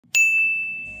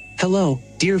Hello,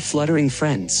 dear fluttering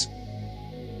friends.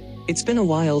 It's been a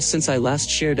while since I last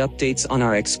shared updates on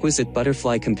our exquisite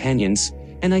butterfly companions,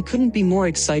 and I couldn't be more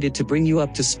excited to bring you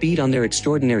up to speed on their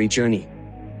extraordinary journey.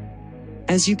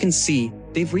 As you can see,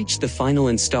 they've reached the final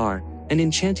instar, an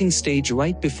enchanting stage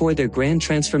right before their grand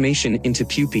transformation into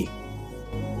pupae.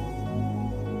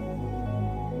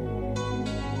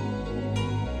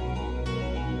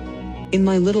 In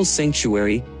my little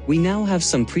sanctuary, we now have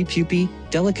some pre-pupae,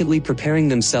 delicately preparing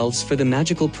themselves for the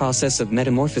magical process of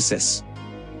metamorphosis.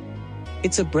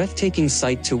 It's a breathtaking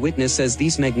sight to witness as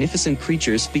these magnificent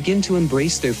creatures begin to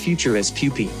embrace their future as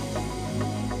pupae.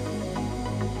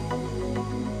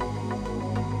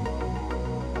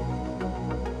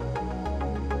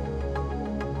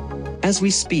 As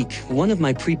we speak, one of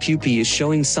my pre-pupae is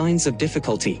showing signs of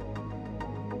difficulty.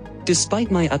 Despite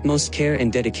my utmost care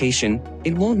and dedication,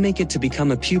 it won't make it to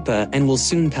become a pupa and will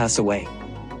soon pass away.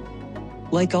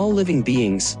 Like all living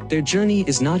beings, their journey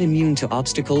is not immune to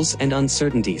obstacles and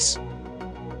uncertainties.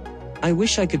 I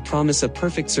wish I could promise a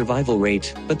perfect survival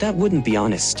rate, but that wouldn't be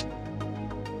honest.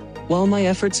 While my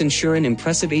efforts ensure an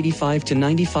impressive 85 to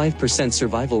 95%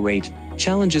 survival rate,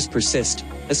 challenges persist,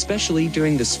 especially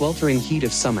during the sweltering heat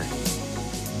of summer.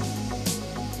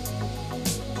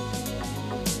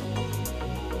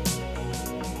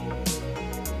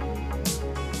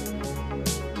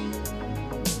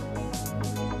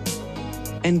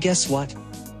 And guess what?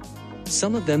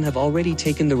 Some of them have already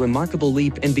taken the remarkable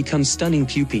leap and become stunning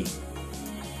pupae.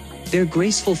 Their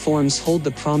graceful forms hold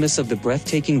the promise of the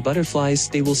breathtaking butterflies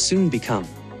they will soon become.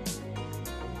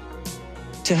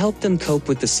 To help them cope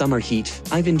with the summer heat,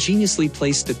 I've ingeniously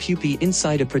placed the pupae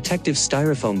inside a protective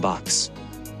styrofoam box.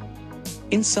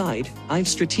 Inside, I've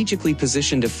strategically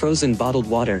positioned a frozen bottled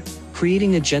water,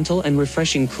 creating a gentle and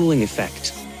refreshing cooling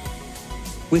effect.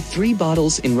 With 3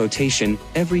 bottles in rotation,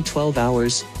 every 12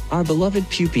 hours, our beloved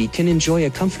pupae can enjoy a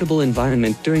comfortable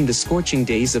environment during the scorching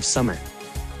days of summer.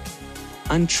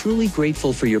 I'm truly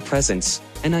grateful for your presence,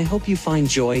 and I hope you find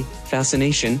joy,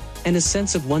 fascination, and a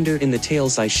sense of wonder in the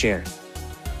tales I share.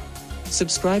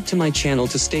 Subscribe to my channel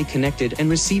to stay connected and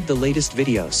receive the latest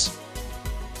videos.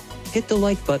 Hit the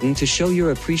like button to show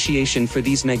your appreciation for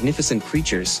these magnificent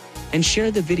creatures, and share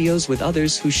the videos with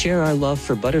others who share our love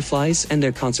for butterflies and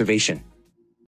their conservation.